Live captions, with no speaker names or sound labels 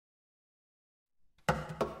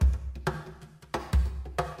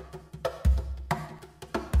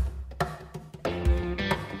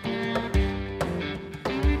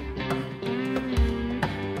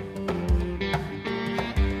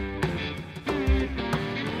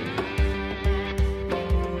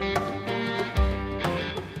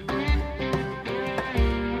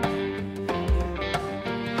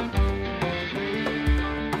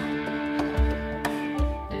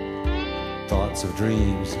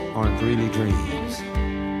dreams aren't really dreams.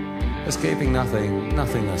 Escaping nothing,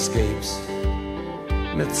 nothing escapes.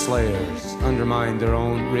 Myth slayers undermine their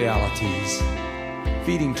own realities,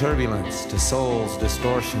 feeding turbulence to soul's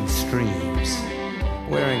distortion streams,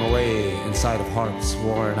 wearing away inside of hearts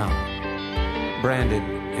worn out, branded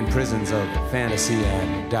in prisons of fantasy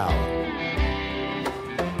and doubt.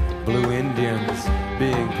 Blue Indians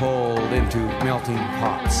being pulled into melting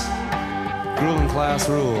pots. Ruling class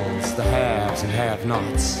rules, the haves and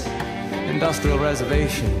have-nots. Industrial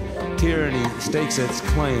reservation, tyranny stakes its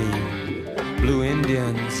claim. Blue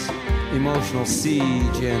Indians, emotional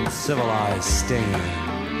siege and civilized stain.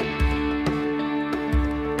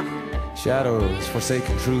 Shadows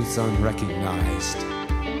forsaken truths unrecognized.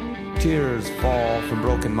 Tears fall from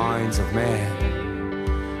broken minds of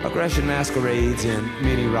man. Aggression masquerades in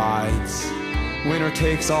many rides. Winner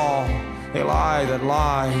takes all, a lie that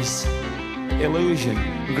lies. Illusion,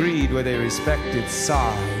 greed with a respected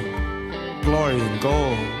sigh. Glory and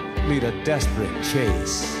gold lead a desperate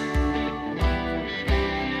chase.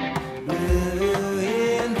 Blue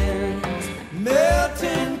Indians,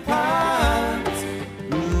 melting pots,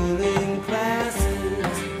 ruling classes,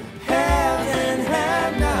 haves and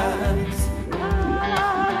have-nots.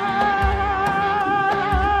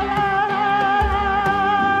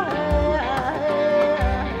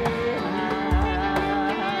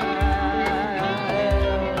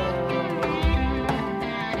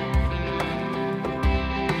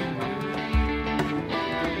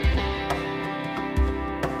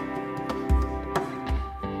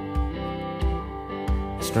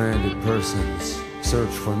 Stranded persons search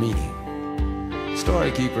for meaning.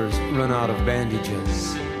 Story keepers run out of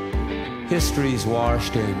bandages. Histories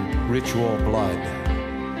washed in ritual blood.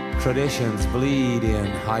 Traditions bleed in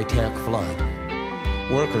high-tech flood.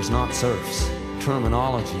 Workers not serfs,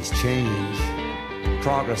 terminologies change.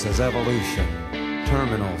 Progress is evolution,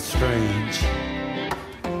 terminal strange.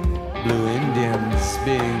 Blue Indians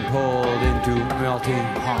being pulled into melting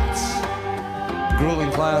pots.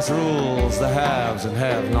 Ruling class rules, the haves and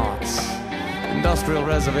have-nots. Industrial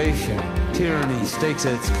reservation, tyranny stakes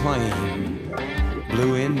its claim.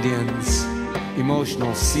 Blue Indians,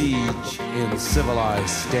 emotional siege in civilized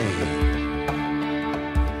stain.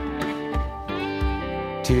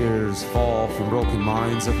 Tears fall from broken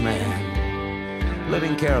minds of man.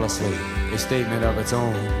 Living carelessly, a statement of its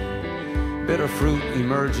own. Bitter fruit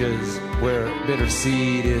emerges where bitter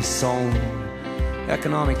seed is sown.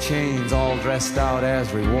 Economic chains all dressed out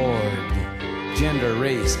as reward. Gender,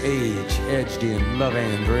 race, age, edged in love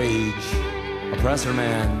and rage. Oppressor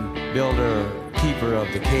man, builder, keeper of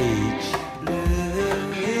the cage.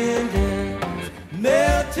 Blue Indians,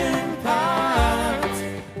 melting